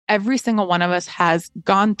every single one of us has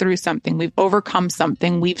gone through something. We've overcome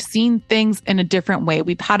something. We've seen things in a different way.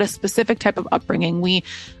 We've had a specific type of upbringing. We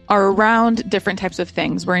are around different types of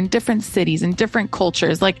things. We're in different cities and different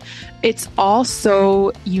cultures. Like, it's all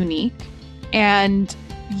so unique. And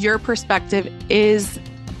your perspective is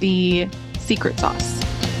the secret sauce.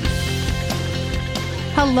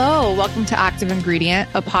 Hello, welcome to Active Ingredient,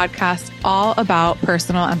 a podcast all about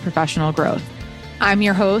personal and professional growth. I'm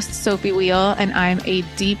your host, Sophie Wheel, and I'm a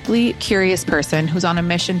deeply curious person who's on a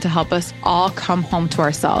mission to help us all come home to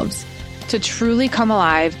ourselves, to truly come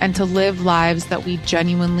alive and to live lives that we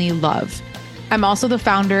genuinely love. I'm also the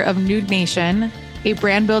founder of Nude Nation, a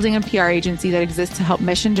brand building and PR agency that exists to help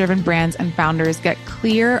mission-driven brands and founders get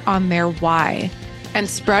clear on their why and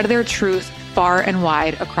spread their truth far and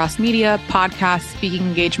wide across media, podcasts, speaking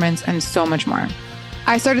engagements, and so much more.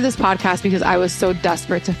 I started this podcast because I was so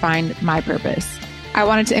desperate to find my purpose. I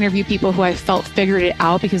wanted to interview people who I felt figured it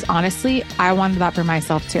out because honestly, I wanted that for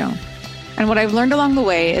myself too. And what I've learned along the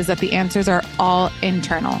way is that the answers are all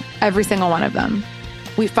internal, every single one of them.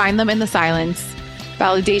 We find them in the silence.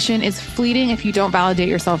 Validation is fleeting if you don't validate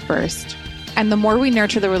yourself first. And the more we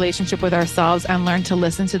nurture the relationship with ourselves and learn to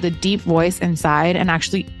listen to the deep voice inside and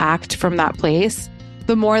actually act from that place,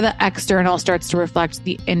 the more the external starts to reflect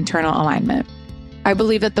the internal alignment. I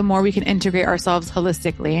believe that the more we can integrate ourselves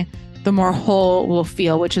holistically, the more whole we'll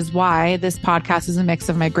feel, which is why this podcast is a mix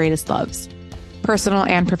of my greatest loves, personal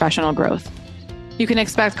and professional growth. You can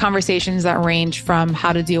expect conversations that range from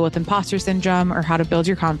how to deal with imposter syndrome or how to build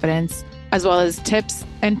your confidence, as well as tips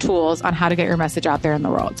and tools on how to get your message out there in the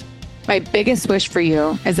world. My biggest wish for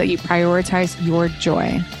you is that you prioritize your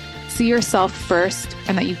joy, see yourself first,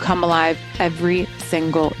 and that you come alive every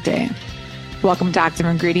single day. Welcome to Active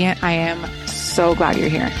Ingredient. I am so glad you're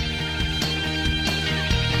here.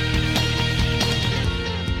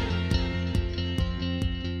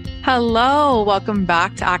 Hello, welcome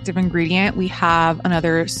back to Active Ingredient. We have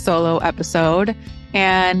another solo episode,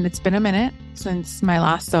 and it's been a minute since my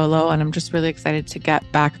last solo, and I'm just really excited to get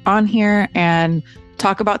back on here and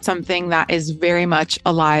talk about something that is very much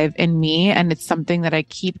alive in me. And it's something that I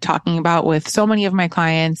keep talking about with so many of my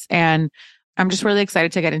clients. And I'm just really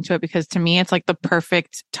excited to get into it because to me, it's like the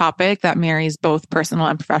perfect topic that marries both personal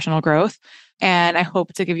and professional growth. And I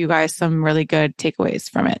hope to give you guys some really good takeaways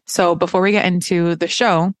from it. So before we get into the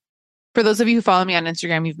show, for those of you who follow me on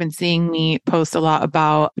Instagram, you've been seeing me post a lot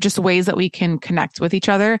about just ways that we can connect with each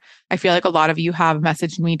other. I feel like a lot of you have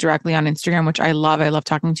messaged me directly on Instagram, which I love. I love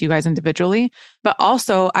talking to you guys individually. But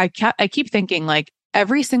also I keep thinking like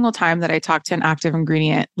every single time that I talk to an Active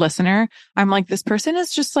Ingredient listener, I'm like, this person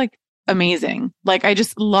is just like amazing. Like, I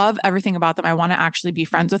just love everything about them. I want to actually be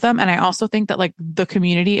friends with them. And I also think that like the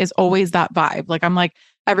community is always that vibe. Like, I'm like,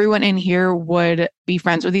 everyone in here would be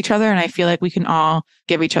friends with each other. And I feel like we can all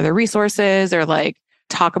give each other resources or like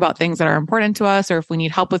talk about things that are important to us, or if we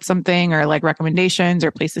need help with something or like recommendations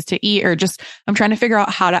or places to eat, or just, I'm trying to figure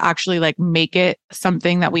out how to actually like make it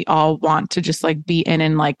something that we all want to just like be in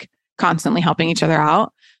and like constantly helping each other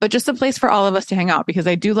out, but just a place for all of us to hang out because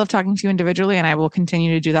I do love talking to you individually and I will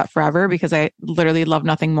continue to do that forever because I literally love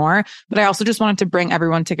nothing more. But I also just wanted to bring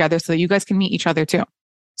everyone together so that you guys can meet each other too.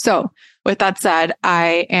 So with that said,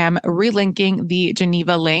 I am relinking the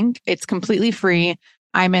Geneva link. It's completely free.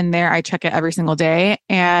 I'm in there. I check it every single day.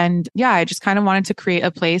 And yeah, I just kind of wanted to create a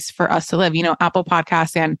place for us to live. You know, Apple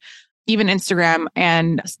Podcasts and even Instagram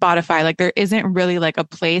and Spotify, like there isn't really like a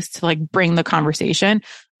place to like bring the conversation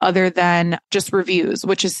other than just reviews,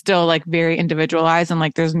 which is still like very individualized and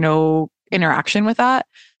like there's no interaction with that.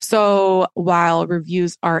 So while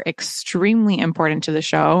reviews are extremely important to the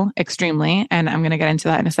show, extremely, and I'm going to get into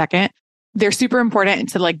that in a second, they're super important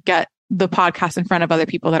to like get the podcast in front of other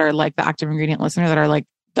people that are like the Active Ingredient listener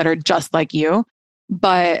that are just like you.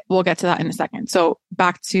 But we'll get to that in a second. So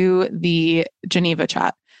back to the Geneva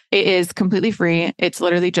chat. It is completely free. It's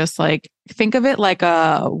literally just like, think of it like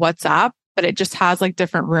a WhatsApp, but it just has like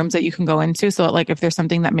different rooms that you can go into. So like if there's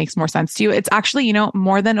something that makes more sense to you, it's actually, you know,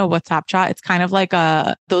 more than a WhatsApp chat. It's kind of like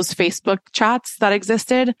those Facebook chats that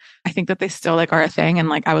existed. I think that they still like are a thing. And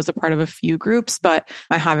like I was a part of a few groups, but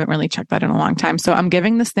I haven't really checked that in a long time. So I'm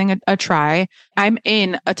giving this thing a try. I'm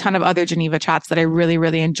in a ton of other Geneva chats that I really,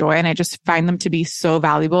 really enjoy. And I just find them to be so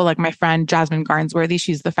valuable. Like my friend, Jasmine Garnsworthy,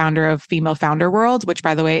 she's the founder of Female Founder World, which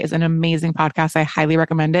by the way is an amazing podcast. I highly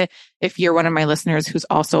recommend it. If you're one of my listeners who's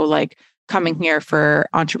also like coming here for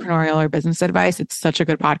entrepreneurial or business advice, it's such a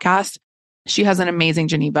good podcast. She has an amazing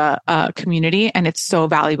Geneva community and it's so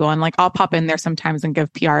valuable. And like, I'll pop in there sometimes and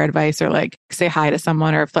give PR advice or like say hi to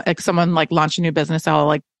someone, or if like someone like launched a new business, I'll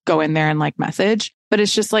like go in there and like message. But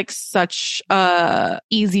it's just like such a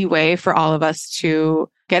easy way for all of us to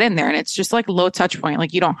get in there. And it's just like low touch point.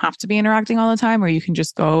 Like you don't have to be interacting all the time, or you can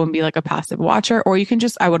just go and be like a passive watcher, or you can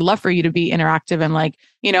just, I would love for you to be interactive. And like,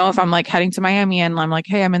 you know, if I'm like heading to Miami and I'm like,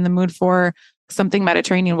 hey, I'm in the mood for something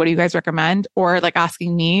Mediterranean, what do you guys recommend? Or like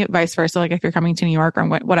asking me vice versa, like if you're coming to New York or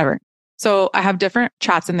whatever. So I have different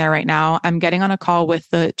chats in there right now. I'm getting on a call with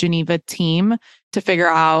the Geneva team to figure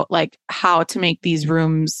out like how to make these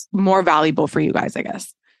rooms more valuable for you guys, I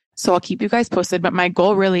guess. So I'll keep you guys posted, but my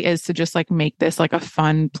goal really is to just like make this like a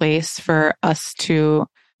fun place for us to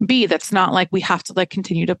be. That's not like we have to like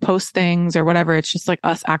continue to post things or whatever. It's just like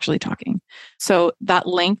us actually talking. So that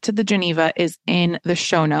link to the Geneva is in the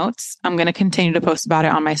show notes. I'm going to continue to post about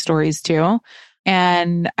it on my stories too.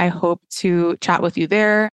 And I hope to chat with you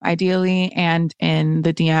there, ideally, and in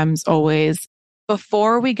the DMs always.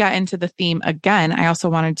 Before we get into the theme again, I also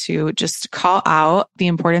wanted to just call out the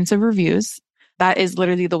importance of reviews. That is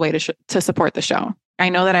literally the way to support the show. I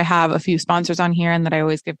know that I have a few sponsors on here and that I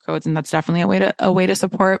always give codes, and that's definitely a way to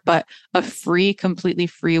support, but a completely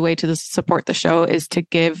free way to support the show is to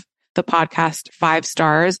give the podcast 5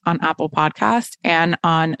 stars on Apple Podcast and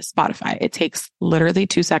on Spotify. It takes literally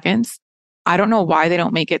 2 seconds. I don't know why they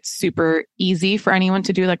don't make it super easy for anyone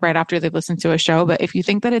to do like right after they've listened to a show. But if you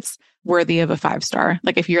think that it's worthy of a 5-star,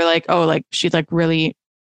 like if you're like, oh, like she like really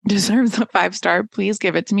deserves a 5-star, please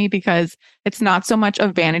give it to me, because it's not so much a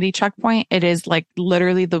vanity checkpoint. It is like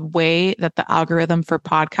literally the way that the algorithm for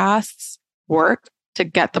podcasts work to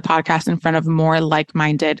get the podcast in front of more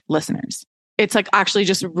like-minded listeners. It's like actually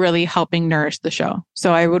just really helping nourish the show.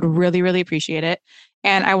 So I would really, really appreciate it.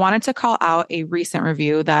 And I wanted to call out a recent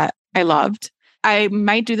review that I loved. I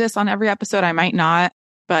might do this on every episode. I might not,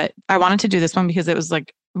 but I wanted to do this one because it was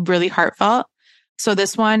like really heartfelt. So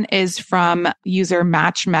this one is from user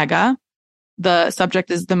Match Mega. The subject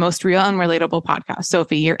is the most real and relatable podcast.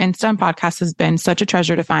 Sophie, your Insta podcast has been such a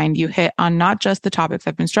treasure to find. You hit on not just the topics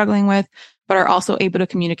I've been struggling with, but are also able to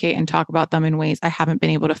communicate and talk about them in ways I haven't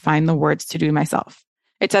been able to find the words to do myself.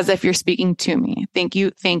 It's as if you're speaking to me. Thank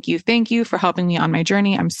you, thank you, thank you for helping me on my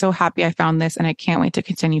journey. I'm so happy I found this and I can't wait to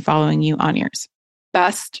continue following you on yours.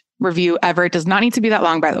 Best review ever. It does not need to be that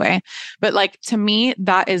long, by the way. But like, to me,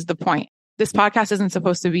 that is the point. This podcast isn't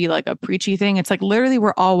supposed to be like a preachy thing. It's like literally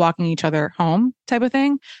we're all walking each other home type of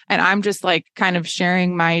thing. And I'm just like kind of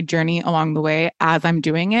sharing my journey along the way as I'm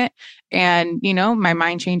doing it. And, you know, my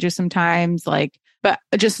mind changes sometimes, like, but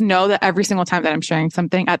just know that every single time that I'm sharing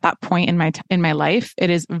something at that point in my life,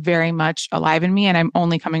 it is very much alive in me. And I'm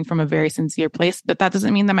only coming from a very sincere place, but that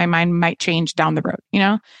doesn't mean that my mind might change down the road, you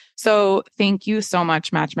know? So thank you so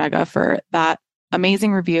much, Match Mega, for that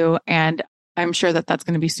amazing review. And I'm sure that that's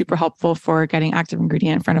going to be super helpful for getting Active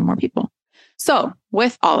Ingredient in front of more people. So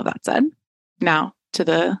with all of that said, now to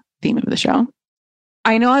the theme of the show.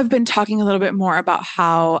 I know I've been talking a little bit more about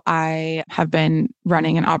how I have been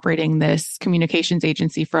running and operating this communications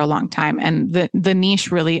agency for a long time. And the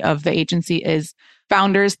niche really of the agency is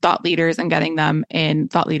founders, thought leaders, and getting them in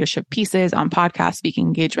thought leadership pieces on podcasts, speaking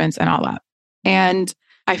engagements, and all that. And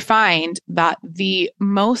I find that the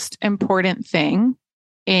most important thing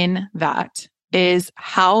in that is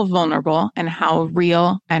how vulnerable and how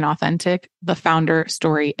real and authentic the founder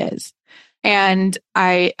story is. And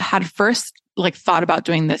I had first like thought about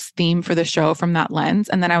doing this theme for the show from that lens.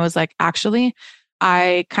 And then I was like, actually,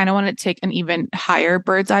 I kind of want to take an even higher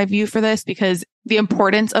bird's eye view for this, because the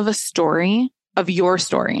importance of a story, of your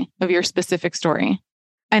specific story,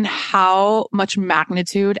 and how much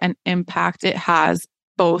magnitude and impact it has,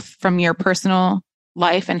 both from your personal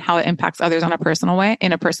life and how it impacts others in a personal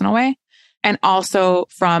way, and also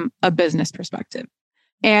from a business perspective.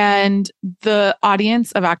 And the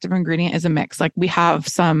audience of Active Ingredient is a mix. Like we have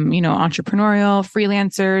some, you know, entrepreneurial,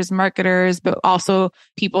 freelancers, marketers, but also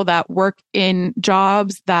people that work in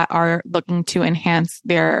jobs that are looking to enhance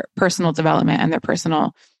their personal development and their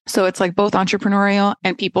personal. So it's like both entrepreneurial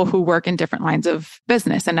and people who work in different lines of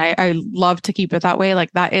business. And I love to keep it that way.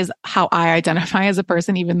 Like that is how I identify as a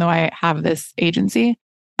person, even though I have this agency.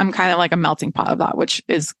 I'm kind of like a melting pot of that, which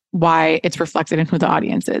is why it's reflected in who the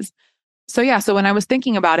audience is. So yeah, so when I was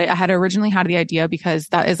thinking about it, I had originally had the idea because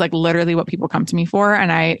that is like literally what people come to me for. And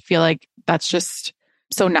I feel like that's just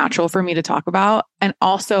so natural for me to talk about. And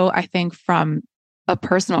also, I think from a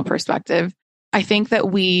personal perspective, I think that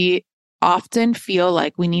we often feel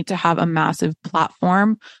like we need to have a massive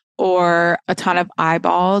platform or a ton of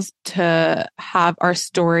eyeballs to have our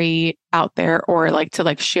story out there, or like to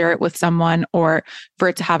like share it with someone, or for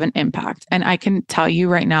it to have an impact. And I can tell you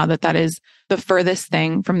right now that that is the furthest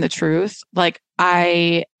thing from the truth. Like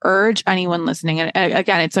I urge anyone listening, and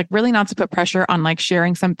again, it's like really not to put pressure on like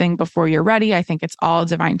sharing something before you're ready. I think it's all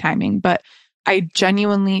divine timing, but I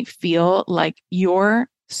genuinely feel like your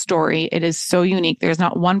story. It is so unique. There's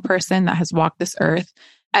not one person that has walked this earth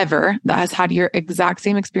ever that has had your exact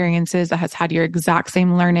same experiences, that has had your exact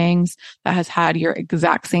same learnings, that has had your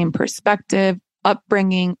exact same perspective,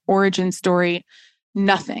 upbringing, origin story,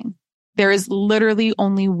 nothing. There is literally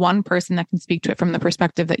only one person that can speak to it from the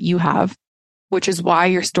perspective that you have, which is why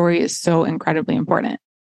your story is so incredibly important.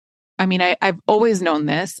 I mean, I've always known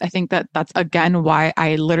this. I think that that's again why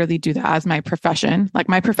I literally do that as my profession. Like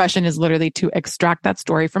my profession is literally to extract that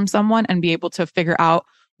story from someone and be able to figure out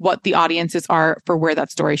what the audiences are for where that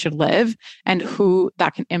story should live and who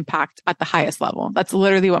that can impact at the highest level. That's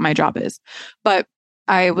literally what my job is. But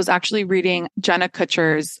I was actually reading Jenna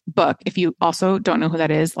Kutcher's book. If you also don't know who that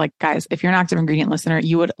is, like guys, if you're an Active Ingredient listener,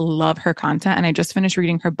 you would love her content. And I just finished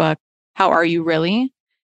reading her book, How Are You Really?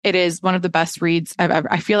 It is one of the best reads I've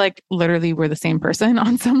ever. I feel like literally we're the same person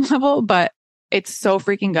on some level, but it's so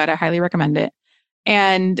freaking good. I highly recommend it.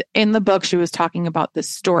 And in the book, she was talking about this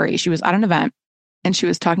story. She was at an event and she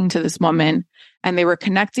was talking to this woman and they were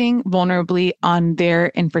connecting vulnerably on their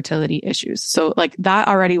infertility issues. So like that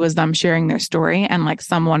already was them sharing their story and like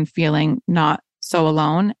someone feeling not so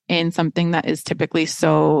alone in something that is typically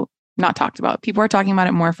so not talked about. People are talking about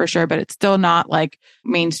it more for sure, but it's still not like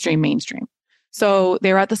mainstream. So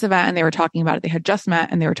they were at this event and they were talking about it. They had just met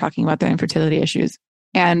and they were talking about their infertility issues.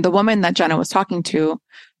 And the woman that Jenna was talking to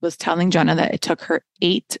was telling Jenna that it took her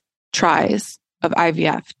 8 tries of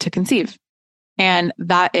IVF to conceive. And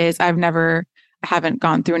that is, I haven't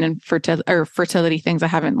gone through an fertility things. I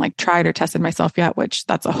haven't like tried or tested myself yet, which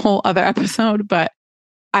that's a whole other episode, but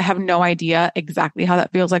I have no idea exactly how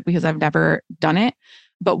that feels like because I've never done it.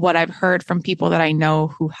 But what I've heard from people that I know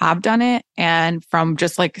who have done it and from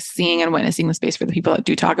just like seeing and witnessing the space for the people that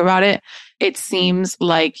do talk about it, it seems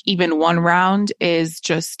like even one round is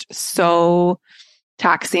just so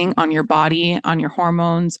taxing on your body, on your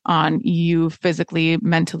hormones, on you physically,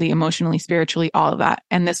 mentally, emotionally, spiritually, all of that.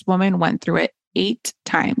 And this woman went through it 8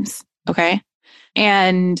 times. Okay.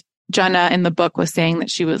 And Jenna in the book was saying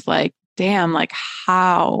that she was like, damn, like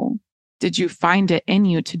how did you find it in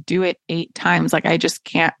you to do it 8 times? Like, I just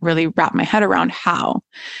can't really wrap my head around how.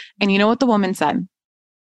 And you know what the woman said?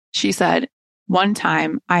 She said, one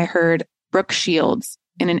time I heard Brooke Shields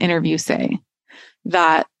in an interview say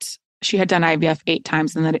that she had done IVF 8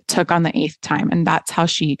 times and that it took on the 8th time. And that's how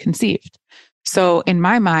she conceived. So in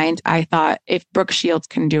my mind, I thought if Brooke Shields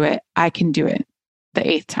can do it, I can do it the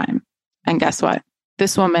 8th time. And guess what?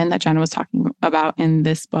 This woman that Jenna was talking about in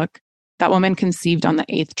this book, that woman conceived on the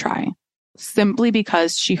 8th try. Simply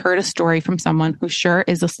because she heard a story from someone who sure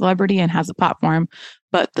is a celebrity and has a platform,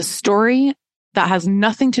 but the story that has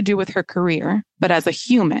nothing to do with her career, but as a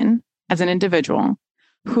human, as an individual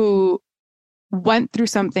who went through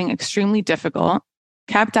something extremely difficult,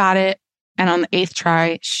 kept at it. And on the 8th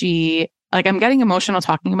try, I'm getting emotional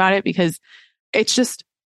talking about it because it's just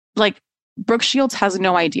like Brooke Shields has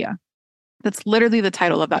no idea. That's literally the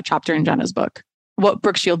title of that chapter in Jenna's book. What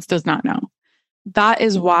Brooke Shields does not know. That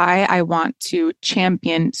is why I want to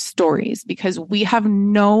champion stories because we have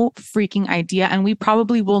no freaking idea. And we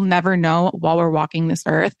probably will never know while we're walking this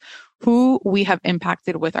earth who we have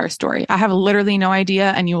impacted with our story. I have literally no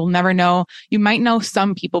idea and you will never know. You might know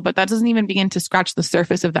some people, but that doesn't even begin to scratch the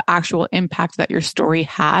surface of the actual impact that your story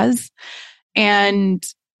has. And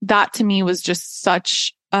that to me was just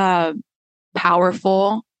such a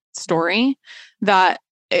powerful story that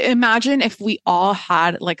imagine if we all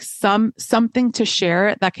had like something to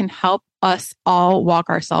share that can help us all walk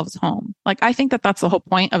ourselves home. Like, I think that that's the whole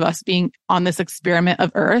point of us being on this experiment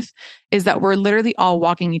of Earth is that we're literally all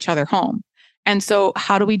walking each other home. And so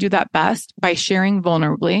how do we do that best? By sharing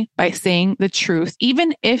vulnerably, by saying the truth,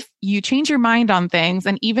 even if you change your mind on things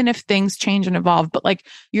and even if things change and evolve, but like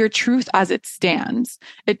your truth as it stands,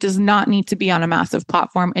 it does not need to be on a massive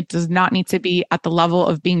platform. It does not need to be at the level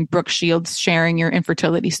of being Brooke Shields sharing your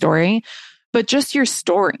infertility story, but just your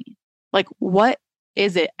story. Like, what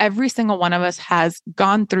is it? Every single one of us has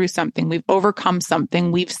gone through something. We've overcome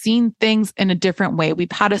something. We've seen things in a different way.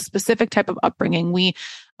 We've had a specific type of upbringing. We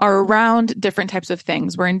are around different types of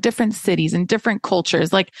things. We're in different cities and different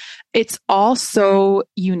cultures. Like, it's all so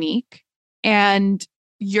unique. And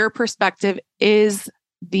your perspective is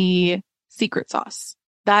the secret sauce.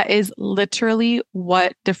 That is literally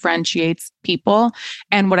what differentiates people.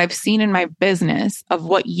 And what I've seen in my business of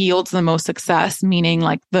what yields the most success, meaning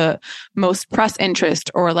like the most press interest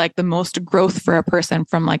or like the most growth for a person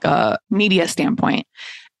from like a media standpoint,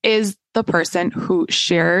 is the person who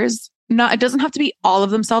shares. It doesn't have to be all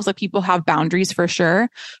of themselves. Like, people have boundaries for sure,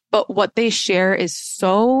 but what they share is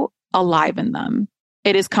so alive in them.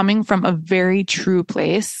 It is coming from a very true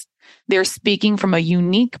place. They're speaking from a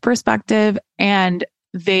unique perspective, and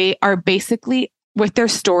they are basically, with their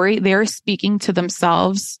story, they're speaking to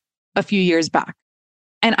themselves a few years back.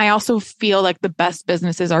 And I also feel like the best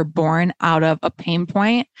businesses are born out of a pain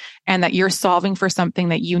point and that you're solving for something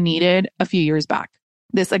that you needed a few years back.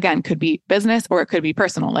 This, again, could be business or it could be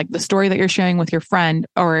personal. Like the story that you're sharing with your friend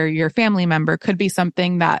or your family member could be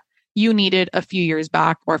something that you needed a few years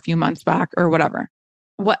back or a few months back or whatever.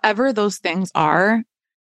 Whatever those things are,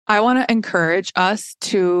 I want to encourage us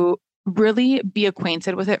to really be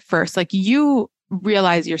acquainted with it first. Like you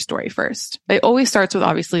realize your story first. It always starts with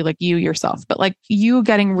obviously like you yourself, but like you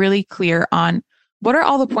getting really clear on what are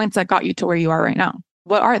all the points that got you to where you are right now?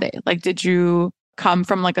 What are they? Like, did you come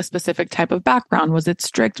from like a specific type of background? Was it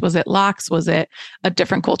strict? Was it lax? Was it a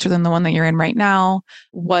different culture than the one that you're in right now?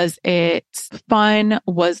 Was it fun?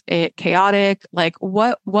 Was it chaotic? Like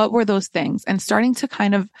what were those things? And starting to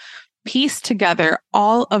kind of piece together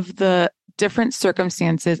all of the different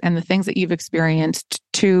circumstances and the things that you've experienced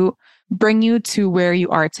to bring you to where you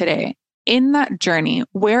are today. In that journey,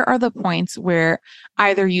 where are the points where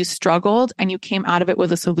either you struggled and you came out of it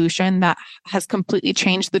with a solution that has completely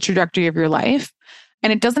changed the trajectory of your life?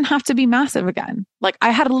 And it doesn't have to be massive again. Like I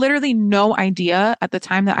had literally no idea at the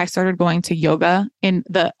time that I started going to yoga in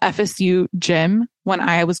the FSU gym when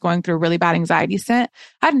I was going through a really bad anxiety stint.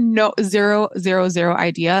 I had zero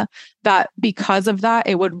idea that because of that,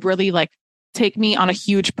 it would really like take me on a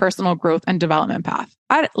huge personal growth and development path.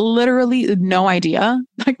 I had literally no idea.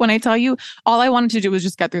 Like when I tell you, all I wanted to do was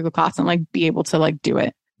just get through the class and like be able to like do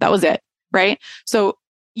it. That was it. Right. So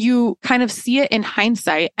you kind of see it in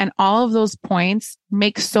hindsight and all of those points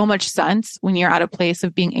make so much sense when you're at a place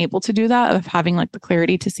of being able to do that, of having like the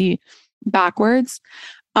clarity to see backwards.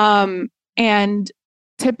 And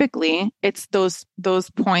typically it's those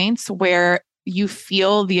points where you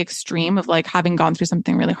feel the extreme of like having gone through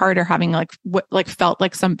something really hard or having like felt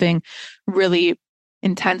like something really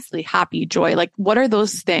intensely happy, joy. Like what are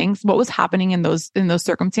those things? What was happening in those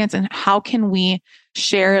circumstances? And how can we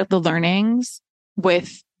share the learnings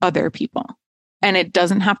with other people? And it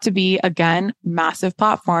doesn't have to be, again, massive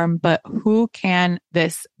platform, but who can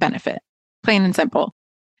this benefit? Plain and simple.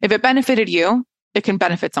 If it benefited you, it can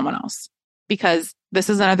benefit someone else. Because this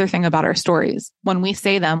is another thing about our stories. When we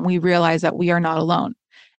say them, we realize that we are not alone.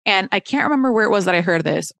 And I can't remember where it was that I heard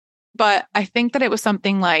this, but I think that it was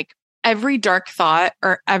something like every dark thought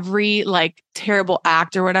or every like terrible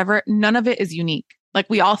act or whatever, none of it is unique. Like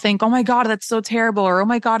we all think, oh my God, that's so terrible. Or, oh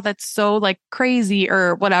my God, that's so like crazy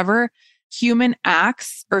or whatever. Human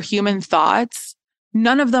acts or human thoughts,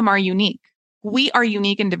 none of them are unique. We are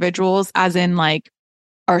unique individuals, as in like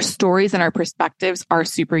our stories and our perspectives are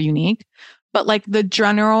super unique. But like the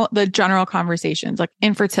general conversations, like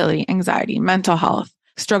infertility, anxiety, mental health,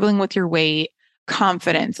 struggling with your weight,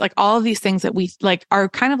 confidence, like all of these things that we like are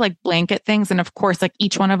kind of like blanket things. And of course, like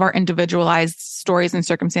each one of our individualized stories and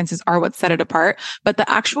circumstances are what set it apart. But the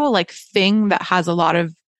actual like thing that has a lot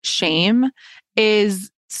of shame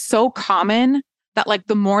is so common that like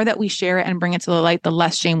the more that we share it and bring it to the light, the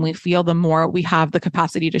less shame we feel, the more we have the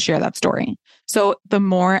capacity to share that story. So the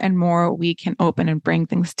more and more we can open and bring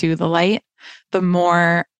things to the light, the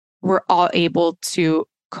more we're all able to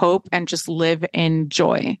cope and just live in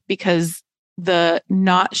joy, because the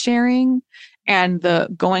not sharing and the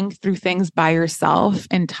going through things by yourself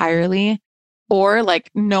entirely, or like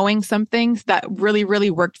knowing some things that really,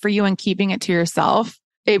 really worked for you and keeping it to yourself,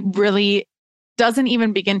 it really doesn't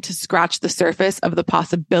even begin to scratch the surface of the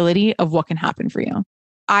possibility of what can happen for you.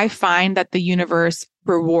 I find that the universe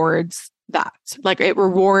rewards that. Like it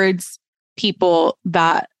rewards people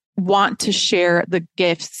that want to share the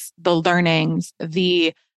gifts, the learnings,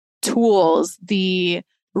 the tools, the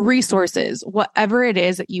resources, whatever it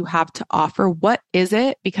is that you have to offer. What is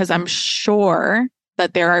it? Because I'm sure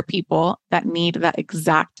that there are people that need that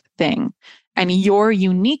exact thing. And your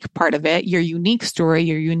unique part of it, your unique story,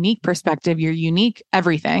 your unique perspective, your unique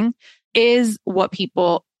everything is what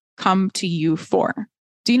people come to you for.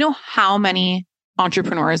 Do you know how many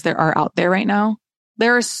entrepreneurs there are out there right now?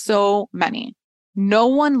 There are so many. No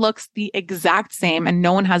one looks the exact same and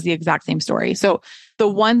no one has the exact same story. So the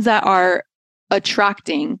ones that are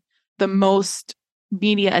attracting the most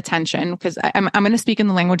media attention, because I'm going to speak in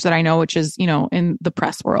the language that I know, which is, in the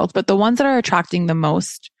press world, but the ones that are attracting the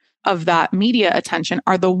most of that media attention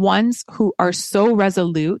are the ones who are so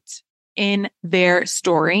resolute in their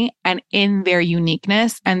story and in their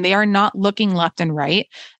uniqueness. And they are not looking left and right.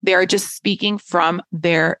 They are just speaking from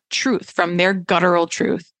their truth, from their guttural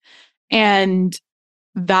truth. And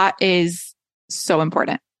that is so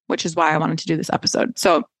important, which is why I wanted to do this episode.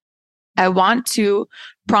 So I want to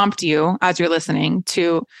prompt you as you're listening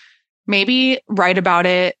to maybe write about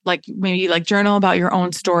it, like maybe like journal about your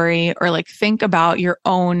own story, or like think about your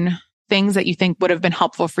own things that you think would have been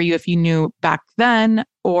helpful for you if you knew back then,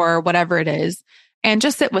 or whatever it is. And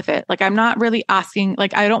just sit with it. Like, I'm not really asking,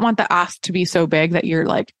 like, I don't want the ask to be so big that you're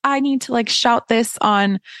like, I need to like shout this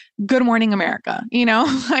on Good Morning America,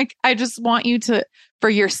 like, I just want you to, for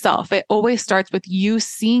yourself, it always starts with you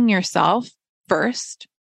seeing yourself first.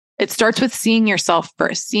 It starts with seeing yourself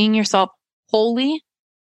first, seeing yourself wholly,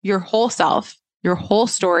 your whole self, your whole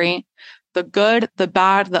story, the good, the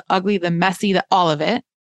bad, the ugly, the messy, all of it.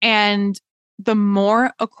 And the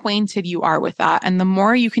more acquainted you are with that, and the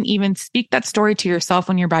more you can even speak that story to yourself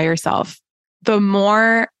when you're by yourself, the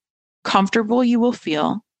more comfortable you will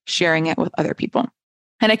feel sharing it with other people.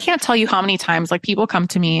 And I can't tell you how many times like people come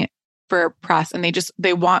to me for press and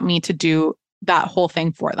they want me to do that whole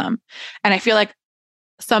thing for them. And I feel like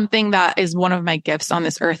something that is one of my gifts on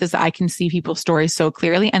this earth is that I can see people's stories so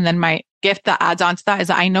clearly. And then my gift that adds on to that is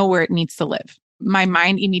that I know where it needs to live. My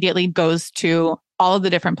mind immediately goes to all of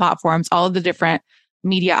the different platforms, all of the different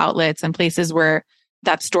media outlets and places where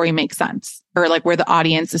that story makes sense, or like where the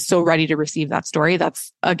audience is so ready to receive that story.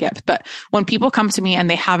 That's a gift. But when people come to me and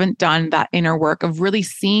they haven't done that inner work of really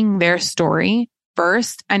seeing their story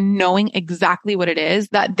first and knowing exactly what it is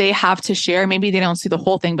that they have to share, maybe they don't see the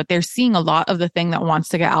whole thing, but they're seeing a lot of the thing that wants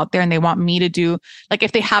to get out there, and they want me to do, like,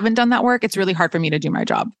 if they haven't done that work, it's really hard for me to do my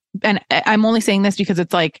job. And I'm only saying this because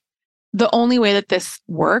it's like, the only way that this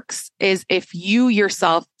works is if you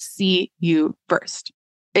yourself see you first.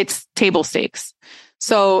 It's table stakes.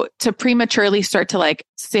 So to prematurely start to like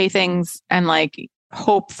say things and like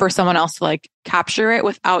hope for someone else to like capture it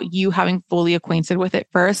without you having fully acquainted with it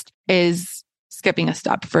first is skipping a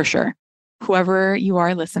step for sure. Whoever you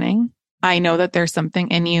are listening, I know that there's something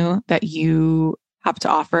in you that you have to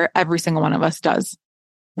offer. Every single one of us does.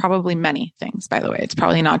 Probably many things, by the way. It's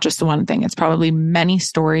probably not just one thing. It's probably many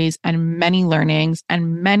stories and many learnings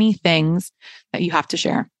and many things that you have to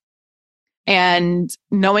share. And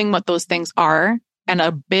knowing what those things are, and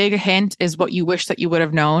a big hint is what you wish that you would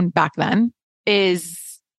have known back then,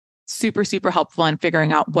 is super, super helpful in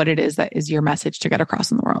figuring out what it is that is your message to get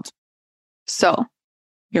across in the world. So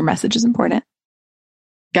your message is important.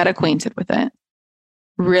 Get acquainted with it.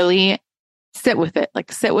 Really sit with it,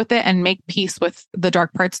 and make peace with the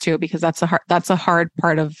dark parts too, because that's a hard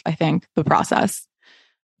part of, I think, the process.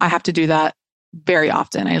 I have to do that very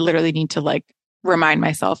often. I literally need to like remind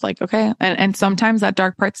myself like, okay. And sometimes that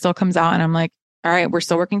dark part still comes out and I'm like, all right, we're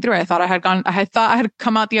still working through it. I thought I had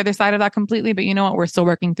come out the other side of that completely, but you know what? We're still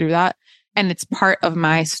working through that. And it's part of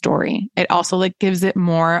my story. It also like gives it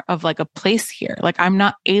more of like a place here. Like, I'm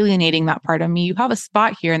not alienating that part of me. You have a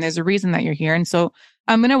spot here and there's a reason that you're here. And so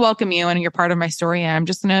I'm going to welcome you and you're part of my story. And I'm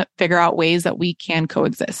just going to figure out ways that we can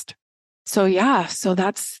coexist. So yeah, so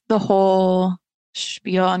that's the whole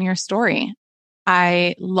spiel on your story.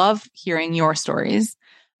 I love hearing your stories.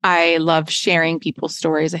 I love sharing people's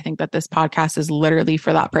stories. I think that this podcast is literally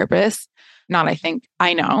for that purpose.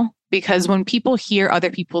 I know, because when people hear other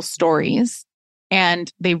people's stories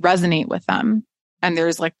and they resonate with them and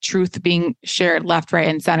there's like truth being shared left, right,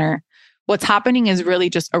 and center, what's happening is really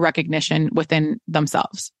just a recognition within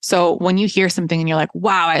themselves. So when you hear something and you're like,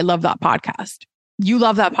 wow, I love that podcast. You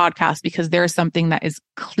love that podcast because there's something that is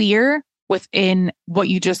clear within what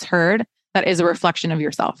you just heard that is a reflection of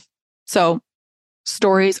yourself. So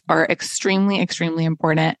stories are extremely, extremely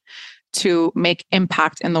important to make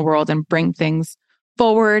impact in the world and bring things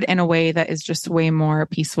forward in a way that is just way more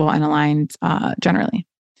peaceful and aligned generally.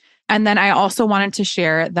 And then I also wanted to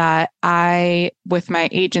share that I, with my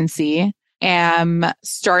agency, am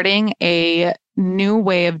starting a new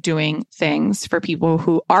way of doing things for people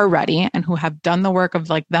who are ready and who have done the work of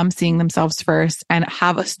like them seeing themselves first and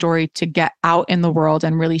have a story to get out in the world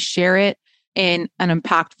and really share it in an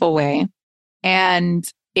impactful way. And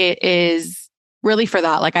it is really for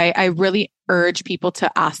that. Like I really urge people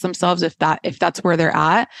to ask themselves if that's where they're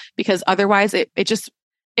at, because otherwise it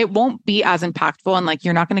won't be as impactful and like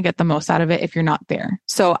you're not going to get the most out of it if you're not there.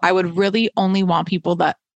 So I would really only want people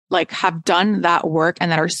that like have done that work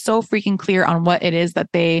and that are so freaking clear on what it is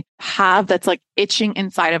that they have that's like itching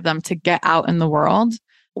inside of them to get out in the world.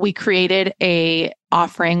 We created a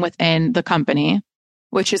offering within the company,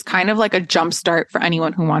 which is kind of like a jumpstart for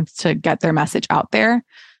anyone who wants to get their message out there.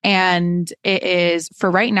 And it is, for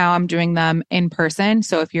right now, I'm doing them in person.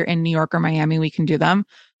 So if you're in New York or Miami, we can do them.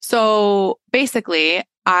 So basically,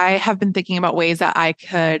 I have been thinking about ways that I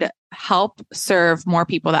could help serve more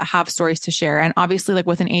people that have stories to share. And obviously, like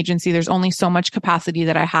with an agency, there's only so much capacity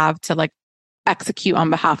that I have to like execute on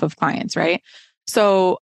behalf of clients, right?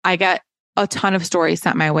 So I get a ton of stories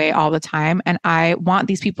sent my way all the time. And I want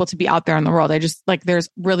these people to be out there in the world. I just like, there's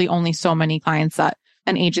really only so many clients that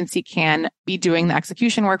an agency can be doing the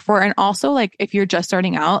execution work for. And also like, if you're just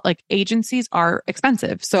starting out, like agencies are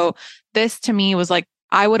expensive. So this to me was like,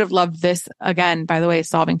 I would have loved this again, by the way,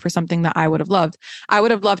 solving for something that I would have loved. I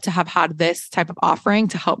would have loved to have had this type of offering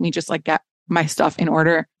to help me just like get my stuff in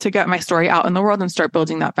order to get my story out in the world and start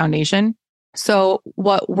building that foundation. So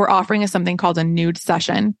what we're offering is something called a nude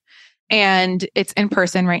session. And it's in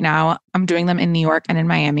person right now. I'm doing them in New York and in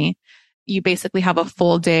Miami. You basically have a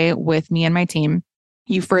full day with me and my team.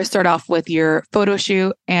 You first start off with your photo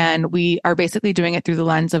shoot, and we are basically doing it through the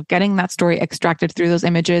lens of getting that story extracted through those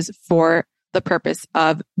images for the purpose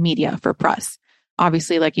of media, for press.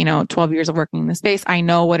 Obviously, 12 years of working in the space, I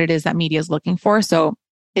know what it is that media is looking for. So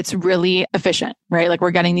it's really efficient, right? Like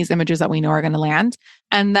we're getting these images that we know are going to land.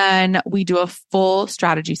 And then we do a full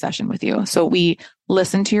strategy session with you. So we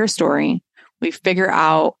listen to your story. We figure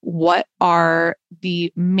out what are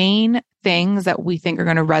the main things that we think are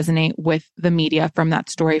going to resonate with the media from that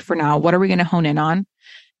story for now. What are we going to hone in on?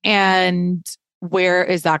 And where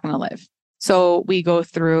is that going to live? So we go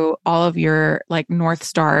through all of your like North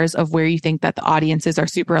Stars of where you think that the audiences are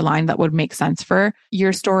super aligned that would make sense for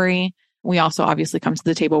your story. We also obviously come to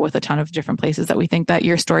the table with a ton of different places that we think that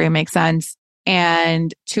your story makes sense.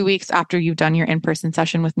 And 2 weeks after you've done your in-person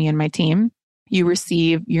session with me and my team, you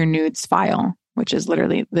receive your nudes file, which is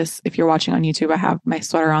literally this. If you're watching on YouTube, I have my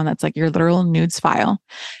sweater on. That's like your literal nudes file.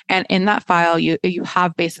 And in that file, you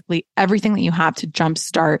have basically everything that you have to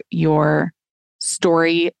jumpstart your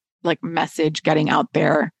story, like message getting out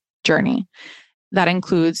there journey. That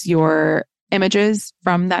includes your images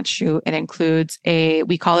from that shoot. It includes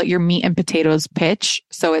we call it your meat and potatoes pitch.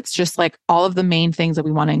 So it's just like all of the main things that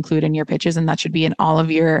we want to include in your pitches. And that should be in all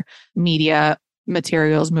of your media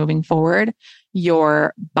materials moving forward.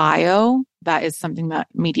 Your bio, that is something that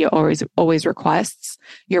media always requests.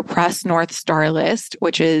 Your press North Star list,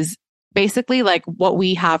 which is basically like what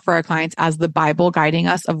we have for our clients as the Bible guiding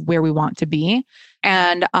us of where we want to be,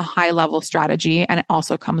 and a high level strategy. And it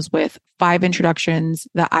also comes with 5 introductions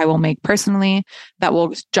that I will make personally that will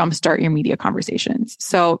jumpstart your media conversations.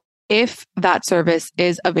 So if that service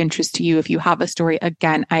is of interest to you, if you have a story,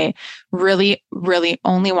 again, I really, really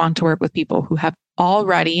only want to work with people who have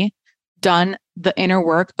already done the inner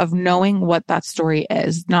work of knowing what that story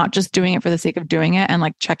is, not just doing it for the sake of doing it and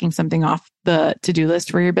like checking something off the to-do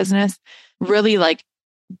list for your business. Really like,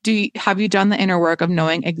 have you done the inner work of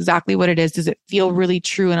knowing exactly what it is? Does it feel really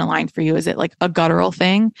true and aligned for you? Is it like a guttural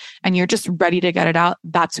thing and you're just ready to get it out?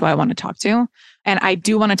 That's who I want to talk to. And I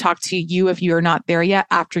do want to talk to you if you're not there yet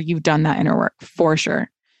after you've done that inner work for sure.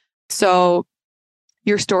 So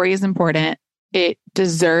your story is important. It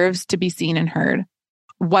deserves to be seen and heard,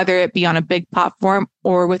 whether it be on a big platform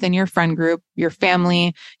or within your friend group, your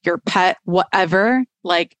family, your pet, whatever,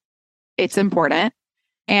 like it's important.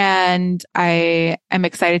 And I am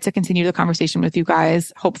excited to continue the conversation with you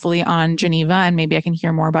guys, hopefully on Geneva, and maybe I can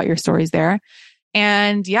hear more about your stories there.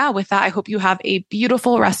 And yeah, with that, I hope you have a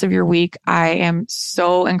beautiful rest of your week. I am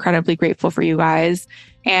so incredibly grateful for you guys.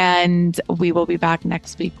 And we will be back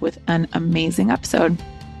next week with an amazing episode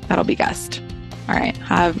that'll be guest. All right.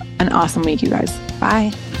 Have an awesome week, you guys.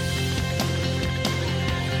 Bye.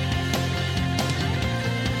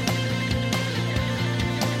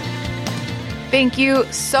 Thank you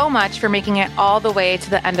so much for making it all the way to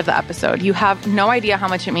the end of the episode. You have no idea how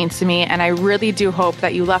much it means to me, and I really do hope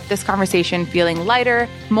that you left this conversation feeling lighter,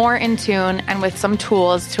 more in tune, and with some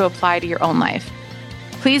tools to apply to your own life.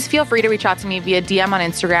 Please feel free to reach out to me via DM on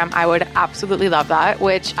Instagram. I would absolutely love that,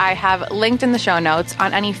 which I have linked in the show notes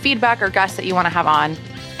on any feedback or guests that you want to have on.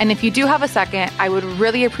 And if you do have a second, I would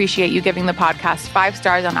really appreciate you giving the podcast 5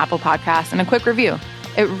 stars on Apple Podcasts and a quick review.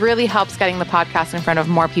 It really helps getting the podcast in front of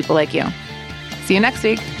more people like you. See you next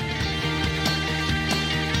week.